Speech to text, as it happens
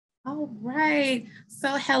All right.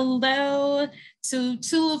 So hello to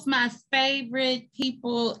two of my favorite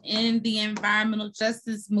people in the environmental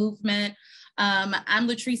justice movement. I'm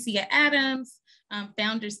LaTricea Adams,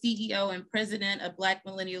 founder, CEO, and president of Black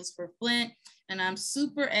Millennials for Flint. And I'm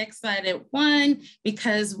super excited, one,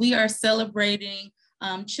 because we are celebrating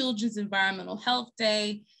Children's Environmental Health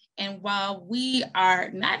Day. And while we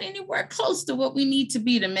are not anywhere close to what we need to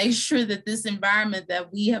be to make sure that this environment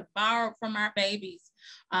that we have borrowed from our babies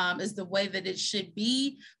is the way that it should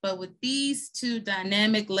be. But with these two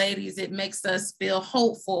dynamic ladies, it makes us feel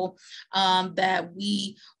hopeful that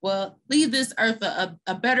we will leave this earth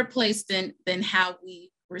a better place than how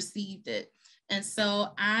we received it. And so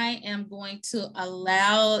I am going to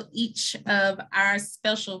allow each of our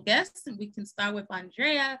special guests, and we can start with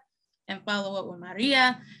Andrea and follow up with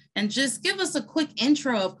Maria, and just give us a quick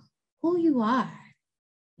intro of who you are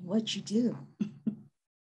and what you do.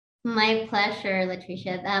 My pleasure,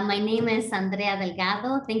 LaTricea. My name is Andrea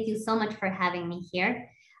Delgado. Thank you so much for having me here.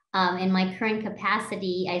 In my current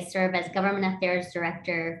capacity, I serve as Government Affairs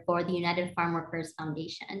Director for the United Farmworkers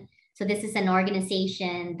Foundation. So this is an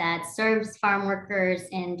organization that serves farm workers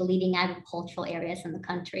in the leading agricultural areas in the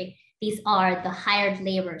country. These are the hired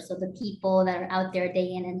labor, so the people that are out there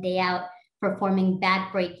day in and day out performing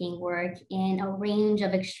backbreaking work in a range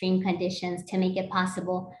of extreme conditions to make it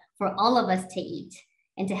possible for all of us to eat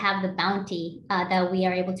and to have the bounty that we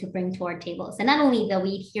are able to bring to our tables. And not only that we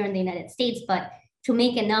eat here in the United States, but to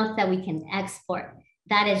make enough that we can export.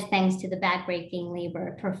 That is thanks to the backbreaking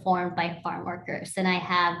labor performed by farm workers. And I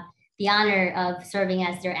have the honor of serving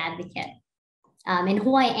as their advocate. And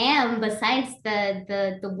who I am, besides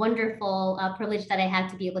the wonderful privilege that I have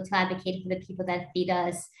to be able to advocate for the people that feed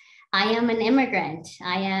us, I am an immigrant.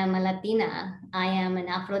 I am a Latina. I am an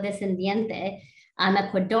Afrodescendiente. I'm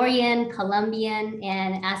Ecuadorian, Colombian,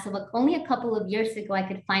 and as of only a couple of years ago, I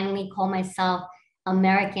could finally call myself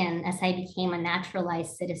American as I became a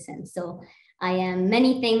naturalized citizen. So I am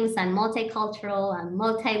many things. I'm multicultural, I'm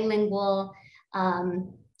multilingual.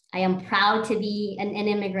 I am proud to be an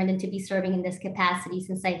immigrant and to be serving in this capacity,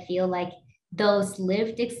 since I feel like those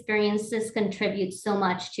lived experiences contribute so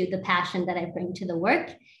much to the passion that I bring to the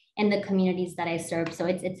work and the communities that I serve. So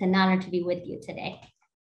it's an honor to be with you today.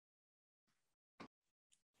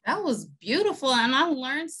 That was beautiful. And I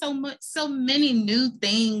learned so many new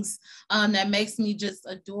things that makes me just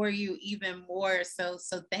adore you even more. So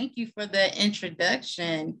thank you for the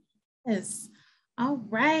introduction. Yes. All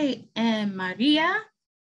right. And Maria?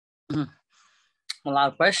 A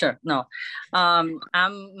lot of pressure. No, I'm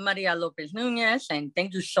Maria Lopez-Nunez, and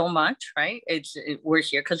thank you so much, right? We're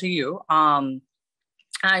here because of you.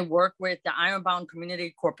 I work with the Ironbound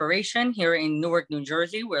Community Corporation here in Newark, New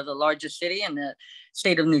Jersey. We're the largest city in the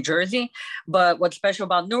state of New Jersey. But what's special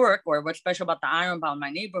about Newark, or what's special about the Ironbound,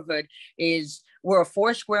 my neighborhood, is we're a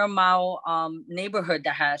 4 square mile neighborhood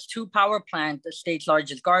that has 2 power plants, the state's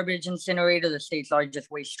largest garbage incinerator, the state's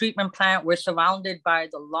largest waste treatment plant. We're surrounded by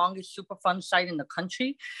the longest Superfund site in the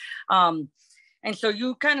country. And so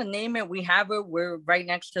you kind of name it, we have it. We're right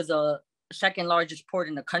next to the second largest port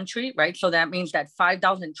in the country, right? So that means that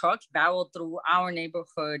 5,000 trucks barrel through our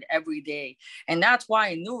neighborhood every day. And that's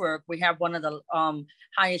why in Newark, we have one of the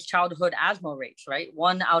highest childhood asthma rates, right?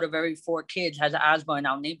 1 out of every 4 kids has asthma in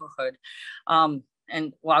our neighborhood.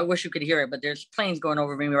 And well, I wish you could hear it, but there's planes going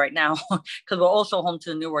over me right now because we're also home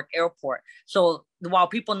to the Newark airport. So while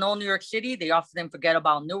people know New York City, they often forget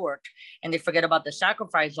about Newark, and they forget about the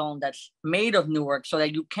sacrifice zone that's made of Newark, so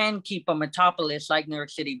that you can keep a metropolis like New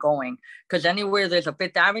York City going. Because anywhere there's a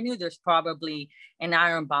 5th Avenue, there's probably an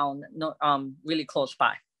Ironbound really close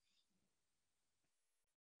by.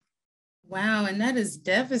 Wow, and that is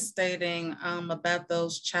devastating about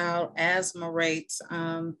those child asthma rates.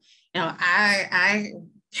 I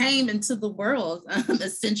came into the world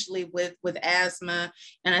essentially with asthma,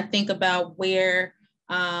 and I think about where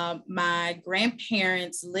my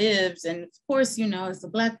grandparents lived, and of course, as a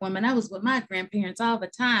Black woman, I was with my grandparents all the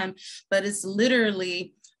time, but it's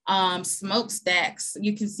literally smokestacks.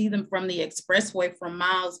 You can see them from the expressway from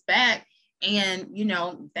miles back. And,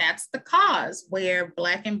 that's the cause, where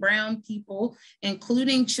Black and brown people,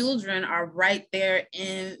 including children, are right there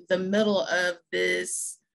in the middle of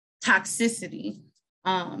this toxicity.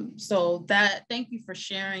 So thank you for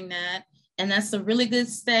sharing that. And that's a really good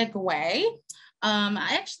segue.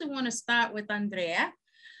 I actually want to start with Andrea.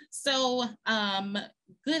 So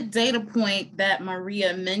good data point that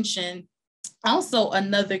Maria mentioned. Also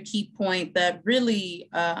another key point that really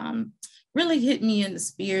hit me in the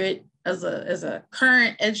spirit as a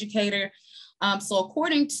current educator. So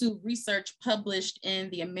according to research published in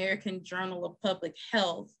the American Journal of Public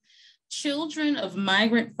Health, Children of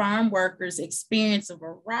migrant farm workers experience a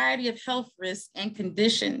variety of health risks and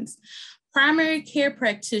conditions. Primary care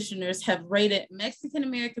practitioners have rated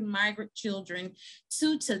Mexican-American migrant children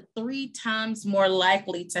 2 to 3 times more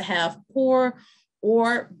likely to have poor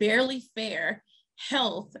or barely fair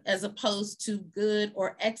health as opposed to good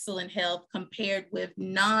or excellent health compared with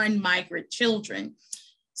non-migrant children.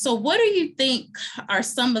 So what do you think are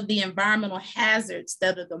some of the environmental hazards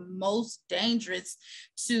that are the most dangerous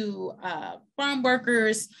to farm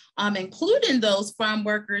workers, including those farm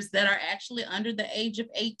workers that are actually under the age of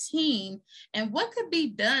 18? And what could be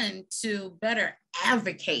done to better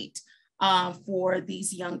advocate for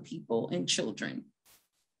these young people and children?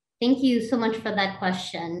 Thank you so much for that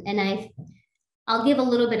question. And I'll give a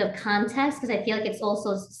little bit of context because I feel like it's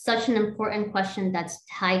also such an important question that's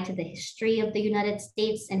tied to the history of the United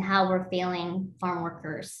States and how we're failing farm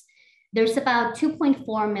workers. There's about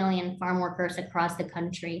 2.4 million farm workers across the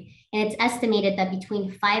country, and it's estimated that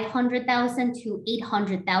between 500,000 to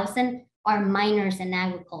 800,000 are minors in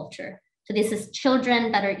agriculture. So this is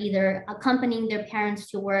children that are either accompanying their parents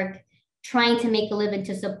to work, trying to make a living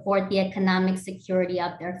to support the economic security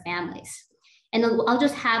of their families. And I'll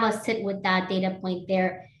just have us sit with that data point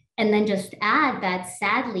there and then just add that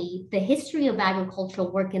sadly, the history of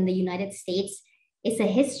agricultural work in the United States is a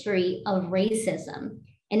history of racism.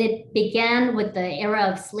 And it began with the era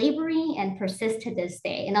of slavery and persists to this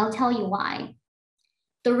day. And I'll tell you why.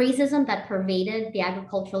 The racism that pervaded the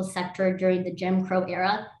agricultural sector during the Jim Crow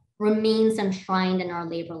era remains enshrined in our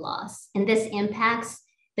labor laws. And this impacts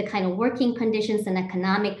the kind of working conditions and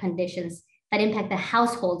economic conditions that impact the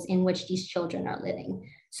households in which these children are living.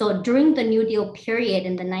 So during the New Deal period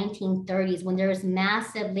in the 1930s, when there was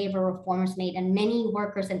massive labor reforms made and many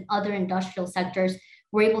workers in other industrial sectors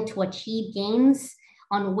were able to achieve gains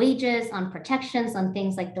on wages, on protections, on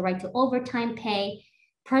things like the right to overtime pay,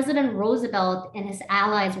 President Roosevelt and his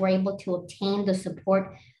allies were able to obtain the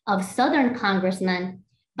support of Southern congressmen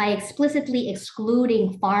by explicitly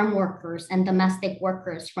excluding farm workers and domestic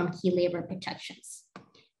workers from key labor protections.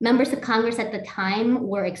 Members of Congress at the time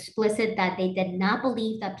were explicit that they did not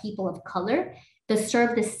believe that people of color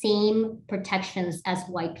deserve the same protections as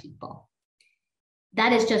white people.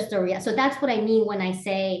 That is just the reality. So that's what I mean when I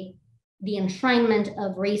say the enshrinement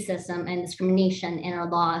of racism and discrimination in our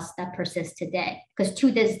laws that persist today, because to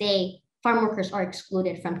this day, farm workers are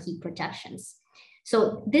excluded from key protections.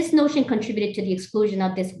 So this notion contributed to the exclusion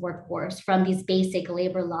of this workforce from these basic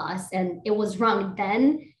labor laws. And it was wrong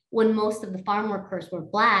then when most of the farm workers were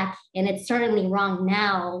Black, and it's certainly wrong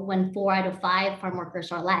now when 4 out of 5 farm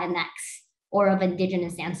workers are Latinx or of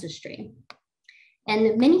indigenous ancestry.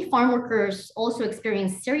 And many farm workers also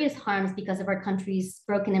experience serious harms because of our country's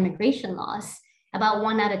broken immigration laws. About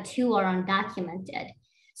 1 out of 2 are undocumented.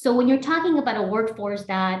 So when you're talking about a workforce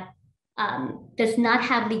that does not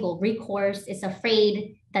have legal recourse, is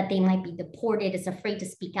afraid that they might be deported, is afraid to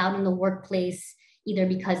speak out in the workplace, either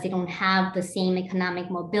because they don't have the same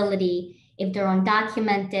economic mobility. If they're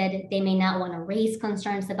undocumented, they may not want to raise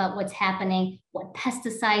concerns about what's happening, what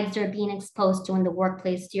pesticides they're being exposed to in the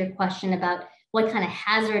workplace, to your question about what kind of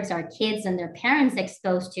hazards are kids and their parents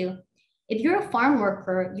exposed to. If you're a farm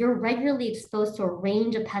worker, you're regularly exposed to a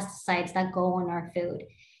range of pesticides that go on our food.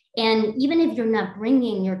 And even if you're not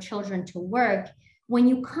bringing your children to work, when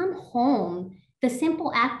you come home, the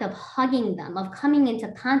simple act of hugging them, of coming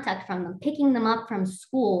into contact from them, picking them up from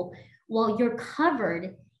school, while you're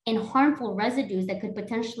covered in harmful residues that could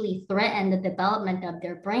potentially threaten the development of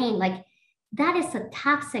their brain, like that is a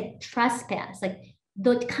toxic trespass. Like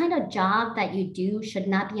the kind of job that you do should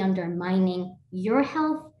not be undermining your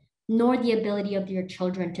health, nor the ability of your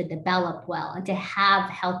children to develop well and to have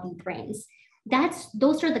healthy brains.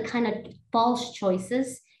 Those are the kind of false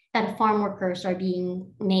choices that farm workers are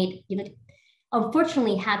being made,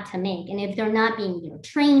 unfortunately have to make. And if they're not being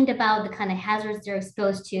trained about the kind of hazards they're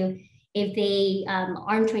exposed to, if they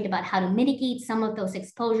aren't trained about how to mitigate some of those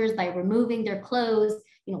exposures by removing their clothes,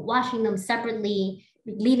 washing them separately,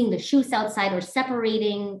 leaving the shoes outside, or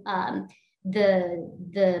separating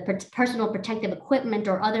the personal protective equipment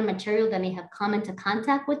or other material that may have come into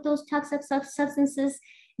contact with those toxic substances,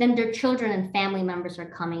 then their children and family members are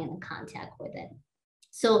coming into contact with it.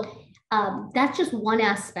 So that's just one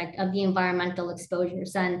aspect of the environmental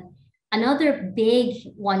exposures. And another big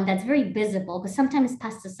one that's very visible, but sometimes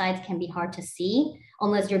pesticides can be hard to see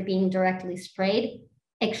unless you're being directly sprayed,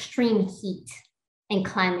 extreme heat and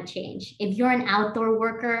climate change. If you're an outdoor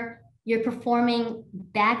worker, you're performing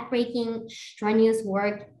backbreaking, strenuous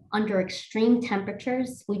work under extreme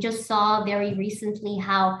temperatures. We just saw very recently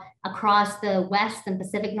how across the West and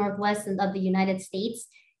Pacific Northwest of the United States,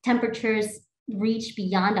 temperatures reached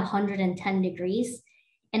beyond 110 degrees.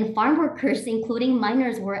 And farm workers, including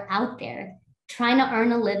miners, were out there trying to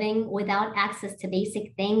earn a living without access to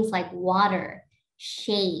basic things like water,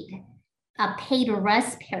 shade, a paid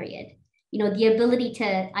rest period, the ability to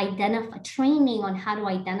identify, training on how to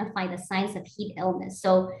identify the signs of heat illness.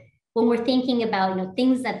 So when we're thinking about,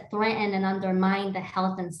 things that threaten and undermine the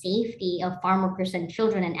health and safety of farm workers and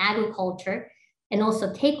children in agriculture, and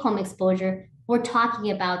also take-home exposure, we're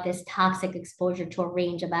talking about this toxic exposure to a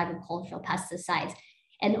range of agricultural pesticides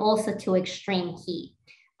and also to extreme heat.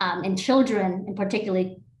 And children, and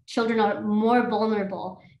particularly children, are more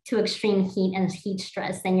vulnerable to extreme heat and heat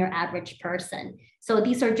stress than your average person. So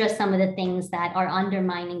these are just some of the things that are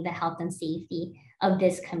undermining the health and safety of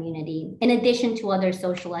this community, in addition to other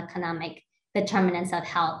social economic determinants of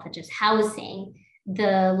health, such as housing,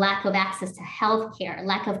 the lack of access to healthcare,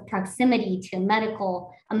 lack of proximity to a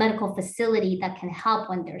medical facility that can help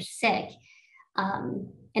when they're sick.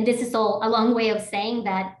 And this is all a long way of saying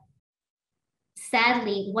that,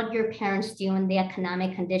 sadly, what your parents do in the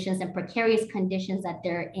economic conditions and precarious conditions that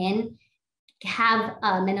they're in have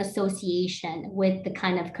an association with the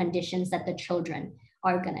kind of conditions that the children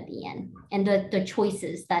are going to be in, and the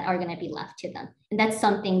choices that are going to be left to them. And that's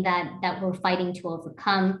something that we're fighting to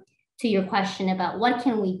overcome. To your question about what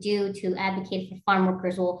can we do to advocate for farm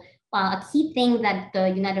workers, well, a key thing that the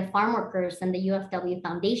United Farm Workers and the UFW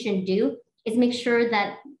Foundation do is make sure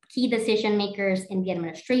that key decision makers in the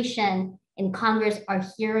administration, in Congress, are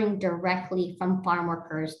hearing directly from farm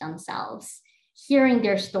workers themselves, hearing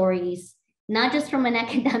their stories, not just from an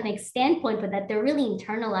academic standpoint, but that they're really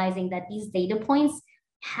internalizing that these data points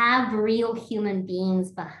have real human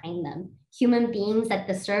beings behind them, human beings that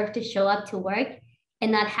deserve to show up to work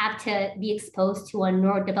and not have to be exposed to a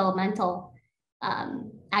neurodevelopmental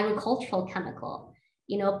agricultural chemical.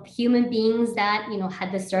 Human beings that,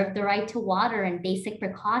 had deserved the right to water and basic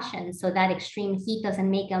precautions so that extreme heat doesn't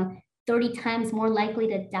make them 30 times more likely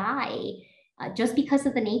to die just because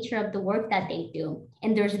of the nature of the work that they do.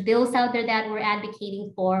 And there's bills out there that we're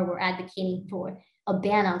advocating for. We're advocating for a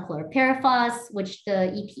ban on chlorpyrifos, which the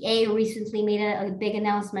EPA recently made a big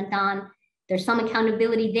announcement on. There's some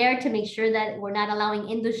accountability there to make sure that we're not allowing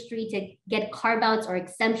industry to get carve-outs or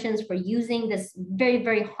exemptions for using this very,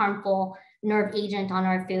 very harmful nerve agent on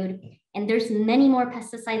our food. And there's many more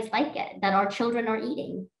pesticides like it that our children are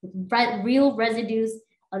eating. Real residues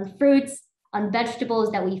on fruits, on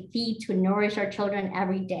vegetables that we feed to nourish our children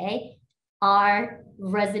every day are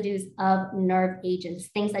residues of nerve agents,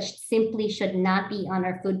 things that simply should not be on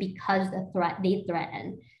our food because they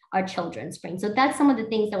threaten our children's brain. So that's some of the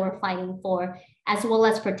things that we're fighting for, as well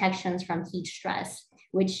as protections from heat stress,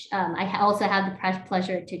 which I also have the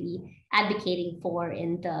pleasure to be advocating for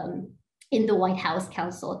in the White House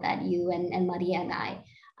Council that you and Maria and I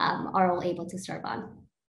are all able to serve on.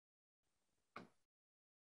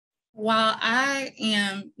 While I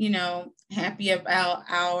am, happy about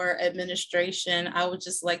our administration, I would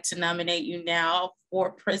just like to nominate you now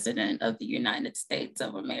for President of the United States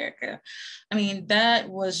of America. I mean, that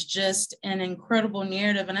was just an incredible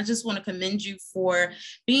narrative. And I just want to commend you for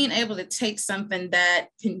being able to take something that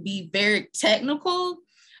can be very technical,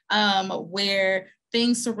 where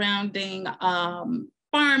things surrounding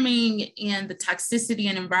farming and the toxicity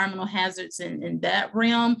and environmental hazards in that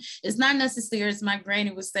realm is not necessarily, as my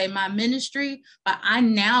granny would say, my ministry, but I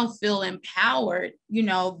now feel empowered,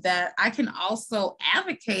 that I can also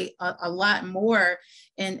advocate a lot more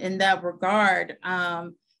in that regard.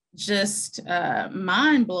 Just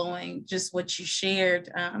mind-blowing, just what you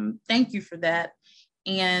shared. Thank you for that.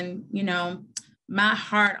 And, my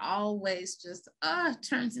heart always just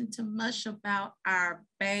turns into mush about our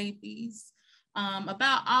babies.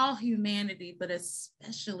 About all humanity, but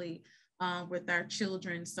especially with our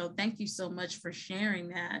children. So thank you so much for sharing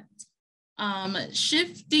that.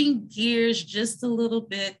 Shifting gears just a little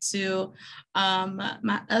bit to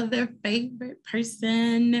my other favorite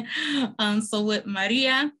person. So with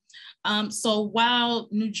Maria. So while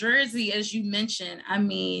New Jersey, as you mentioned,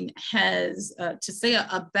 has to say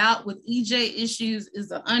about with EJ issues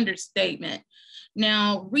is an understatement.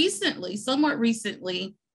 Now, somewhat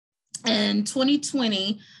recently, in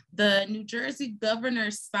 2020, the New Jersey governor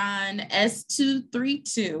signed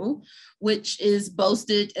S-232, which is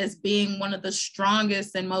boasted as being one of the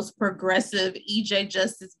strongest and most progressive EJ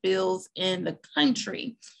justice bills in the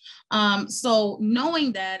country. So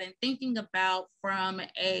knowing that and thinking about from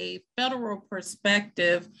a federal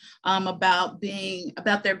perspective about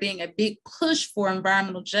there being a big push for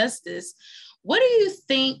environmental justice, what do you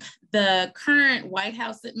think the current White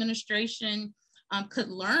House administration could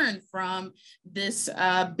learn from this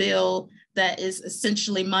bill that is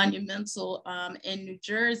essentially monumental in New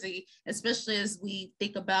Jersey, especially as we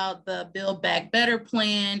think about the Build Back Better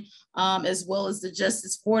plan, as well as the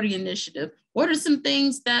Justice 40 initiative. What are some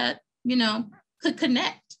things that, you know, could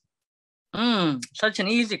connect? Such an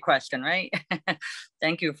easy question, right?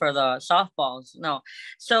 Thank you for the softballs. No.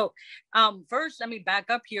 So first, let me back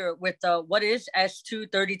up here with what is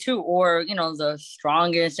S232, or, you know, the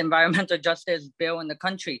strongest environmental justice bill in the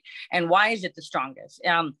country. And why is it the strongest?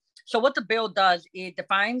 So what the bill does, it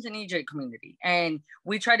defines an EJ community, and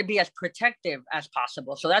we try to be as protective as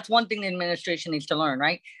possible. So that's one thing the administration needs to learn,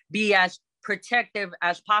 right? Be as protective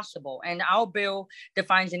as possible. And our bill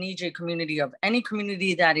defines an EJ community of any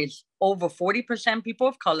community that is over 40% people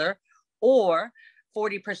of color or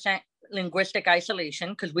 40% linguistic isolation,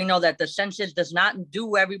 because we know that the census does not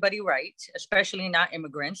do everybody right, especially not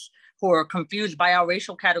immigrants who are confused by our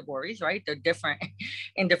racial categories, right? They're different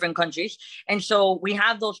in different countries. And so we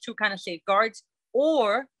have those two kind of safeguards.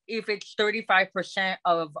 Or if it's 35%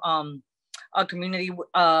 of a community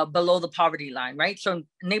below the poverty line, right? So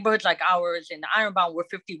neighborhoods like ours in Ironbound, we're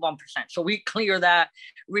 51%. So we clear that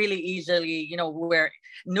really easily, you know, where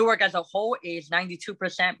Newark as a whole is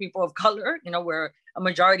 92% people of color, you know, we're a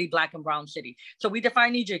majority Black and brown city. So we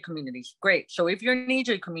define EJ communities. Great. So if you're an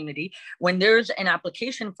EJ community, when there's an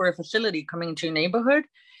application for a facility coming into your neighborhood,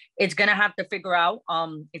 it's going to have to figure out,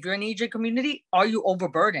 if you're an EJ community, are you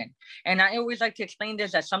overburdened? And I always like to explain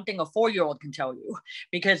this as something a 4-year-old can tell you,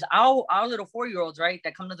 because our little 4-year-olds, right,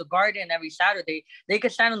 that come to the garden every Saturday, they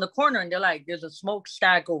could stand in the corner and they're like, there's a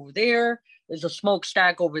smokestack over there, there's a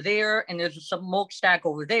smokestack over there, and there's a smokestack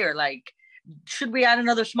over there. Like, should we add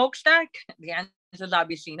another smokestack? The answer is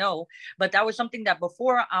obviously no. But that was something that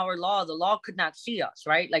before our law, the law could not see us,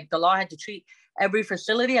 right? Like the law had to treat every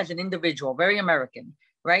facility as an individual, very American.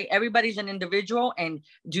 Right? Everybody's an individual. And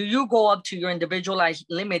do you go up to your individualized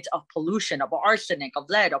limits of pollution, of arsenic, of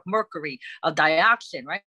lead, of mercury, of dioxin,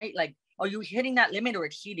 right? Like, are you hitting that limit or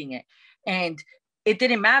exceeding it? And it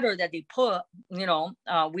didn't matter that they put, you know,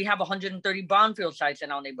 we have 130 brownfield sites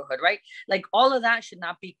in our neighborhood, right? Like all of that should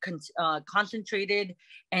not be concentrated.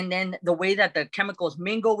 And then the way that the chemicals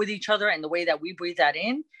mingle with each other and the way that we breathe that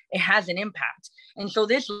in, it has an impact. And so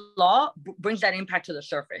this law brings that impact to the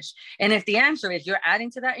surface. And if the answer is you're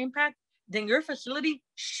adding to that impact, then your facility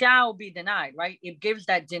shall be denied, right? It gives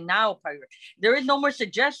that denial priority. There is no more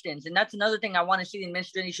suggestions. And that's another thing I want to see the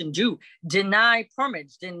administration do. Deny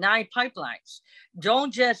permits, deny pipelines.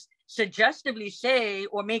 Don't just suggestively say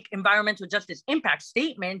or make environmental justice impact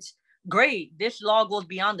statements. Great, this law goes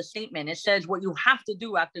beyond the statement. It says what you have to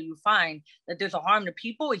do after you find that there's a harm to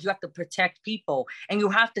people is you have to protect people, and you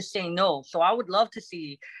have to say no. So I would love to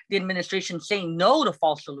see the administration say no to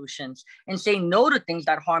false solutions and say no to things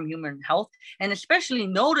that harm human health, and especially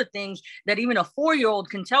no to things that even a 4-year-old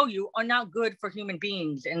can tell you are not good for human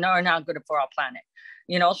beings and are not good for our planet.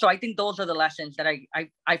 You know, so I think those are the lessons that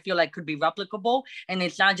I feel like could be replicable. And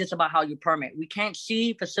it's not just about how you permit. We can't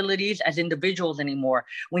see facilities as individuals anymore.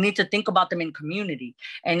 We need to think about them in community.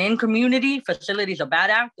 And in community, facilities are bad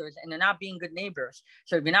actors and they're not being good neighbors.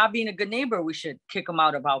 So if you're not being a good neighbor, we should kick them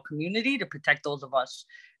out of our community to protect those of us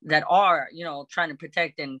that are, you know, trying to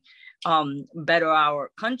protect and better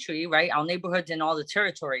our country, right? Our neighborhoods and all the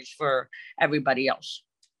territories for everybody else.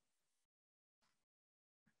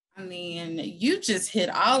 I mean, you just hit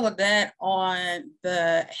all of that on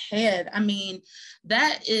the head. I mean,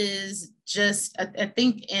 that is just, I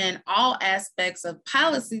think in all aspects of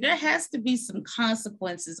policy, there has to be some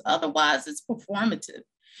consequences. Otherwise, it's performative.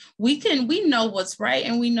 We know what's right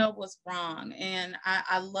and we know what's wrong. And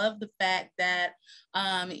I love the fact that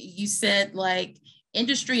you said like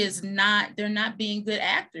industry is not, they're not being good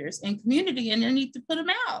actors in community and they need to put them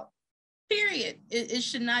out. Period. It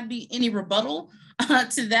should not be any rebuttal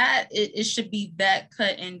to that. It should be that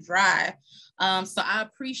cut and dry. So I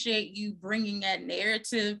appreciate you bringing that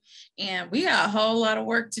narrative, and we got a whole lot of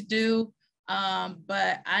work to do.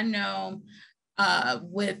 But I know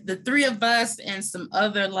with the three of us and some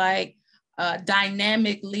other like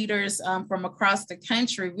dynamic leaders from across the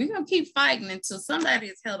country, we're gonna keep fighting until somebody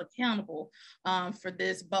is held accountable for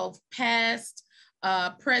this, both past,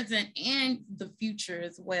 present, and the future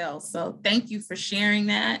as well. So thank you for sharing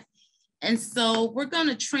that. And so we're going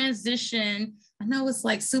to transition, I know it's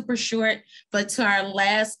like super short, but to our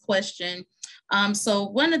last question. So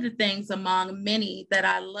one of the things among many that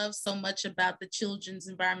I love so much about the Children's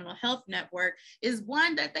Environmental Health Network is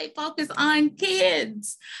one that they focus on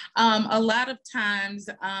kids. A lot of times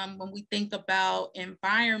when we think about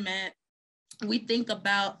environment, we think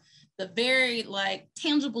about the very like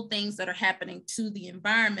tangible things that are happening to the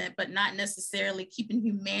environment, but not necessarily keeping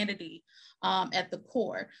humanity at the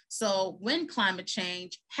core. So when climate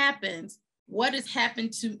change happens, what is happening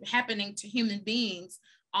to human beings,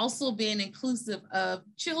 also being inclusive of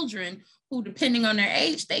children who, depending on their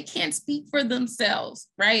age, they can't speak for themselves,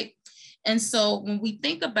 right? And so when we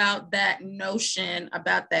think about that notion,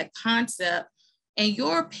 about that concept, in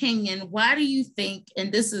your opinion, why do you think,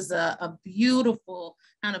 and this is a beautiful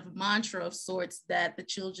kind of mantra of sorts that the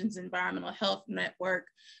Children's Environmental Health Network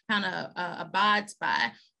kind of abides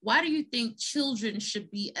by, why do you think children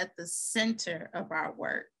should be at the center of our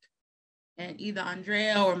work? And either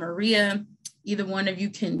Andrea or Maria, either one of you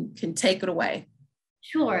can take it away.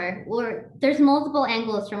 Sure. There's multiple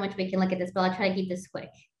angles from which we can look at this, but I'll try to keep this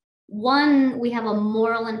quick. One, we have a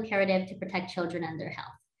moral imperative to protect children and their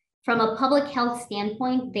health. From a public health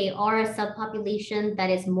standpoint, they are a subpopulation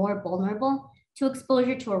that is more vulnerable to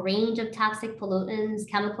exposure to a range of toxic pollutants,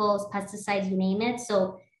 chemicals, pesticides, you name it.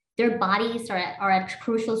 So their bodies are at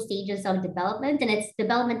crucial stages of development, and it's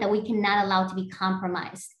development that we cannot allow to be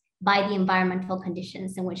compromised by the environmental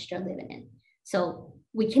conditions in which they're living in. So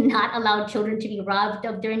we cannot allow children to be robbed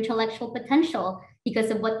of their intellectual potential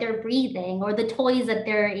because of what they're breathing or the toys that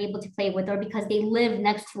they're able to play with, or because they live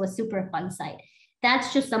next to a Superfund site.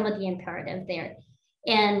 That's just some of the imperative there.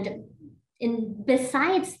 And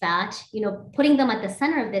besides that, putting them at the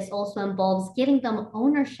center of this also involves giving them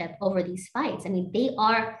ownership over these fights. I mean, they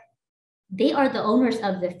are the owners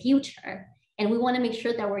of the future. And we want to make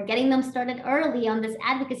sure that we're getting them started early on this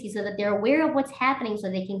advocacy so that they're aware of what's happening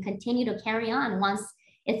so they can continue to carry on once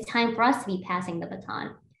it's time for us to be passing the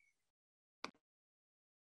baton.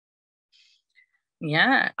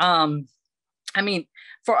 Yeah. I mean,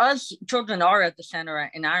 for us, children are at the center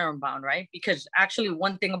in Ironbound, right? Because actually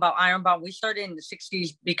one thing about Ironbound, we started in the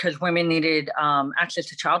 60s because women needed access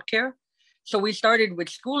to childcare. So we started with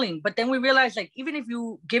schooling, but then we realized, like, even if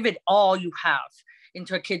you give it all you have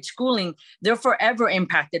into a kid's schooling, they're forever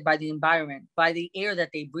impacted by the environment, by the air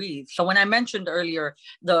that they breathe. So when I mentioned earlier,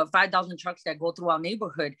 the 5,000 trucks that go through our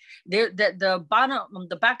neighborhood,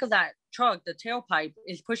 the back of that truck, the tailpipe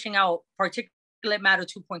is pushing out particulate matter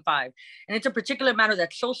 2.5. And it's a particulate matter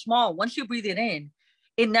that's so small, once you breathe it in,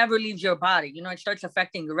 it never leaves your body. It starts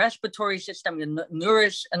affecting your respiratory system, your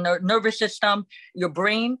nervous system, your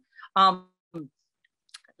brain.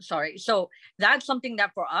 So that's something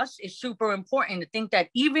that for us is super important to think that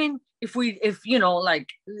even if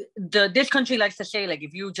this country likes to say, like,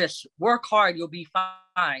 if you just work hard, you'll be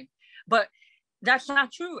fine. But that's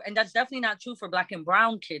not true. And that's definitely not true for Black and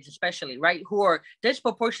brown kids, especially, right? Who are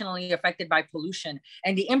disproportionately affected by pollution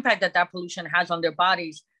and the impact that pollution has on their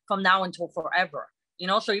bodies from now until forever.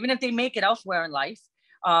 So even if they make it elsewhere in life,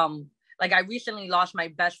 like I recently lost my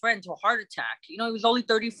best friend to a heart attack. He was only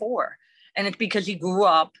 34. And it's because he grew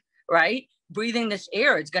up, right, breathing this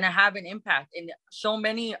air. It's going to have an impact. And so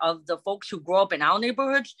many of the folks who grow up in our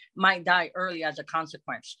neighborhoods might die early as a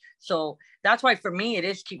consequence. So that's why for me, it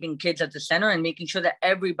is keeping kids at the center and making sure that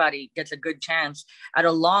everybody gets a good chance at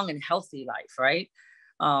a long and healthy life, right?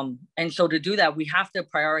 And so to do that, we have to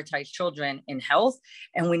prioritize children in health,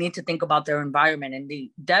 and we need to think about their environment and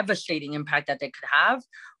the devastating impact that they could have,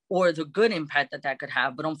 or the good impact that could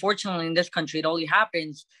have. But unfortunately, in this country, it only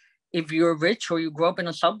happens if you're rich or you grow up in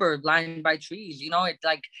a suburb lined by trees. It's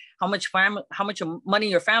like how much money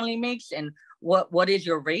your family makes and what is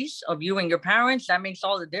your race of you and your parents. That makes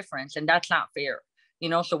all the difference, and that's not fair.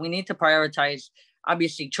 So we need to prioritize,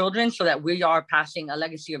 obviously, children so that we are passing a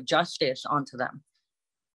legacy of justice onto them.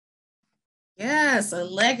 Yes, a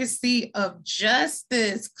legacy of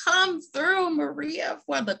justice. Come through, Maria,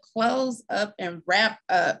 for the close up and wrap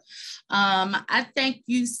up. I thank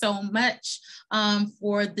you so much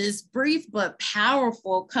for this brief but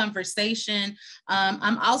powerful conversation.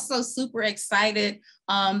 I'm also super excited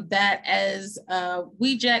that as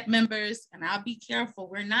WEJAC members, and I'll be careful,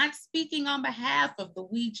 we're not speaking on behalf of the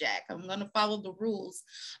WEJAC. I'm going to follow the rules.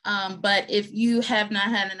 But if you have not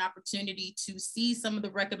had an opportunity to see some of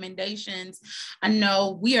the recommendations, I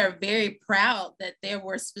know we are very proud that there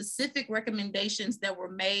were specific recommendations that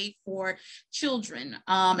were made for children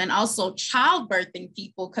and also childbirthing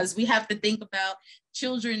people, because we have to think about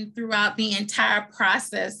children throughout the entire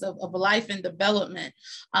process of life and development.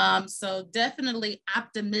 So definitely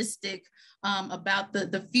optimistic about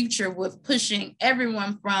the future with pushing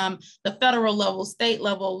everyone from the federal level, state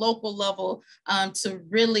level, local level to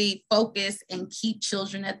really focus and keep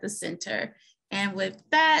children at the center. And with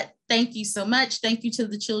that, thank you so much. Thank you to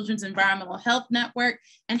the Children's Environmental Health Network,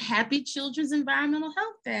 and happy Children's Environmental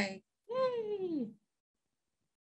Health Day. Yay.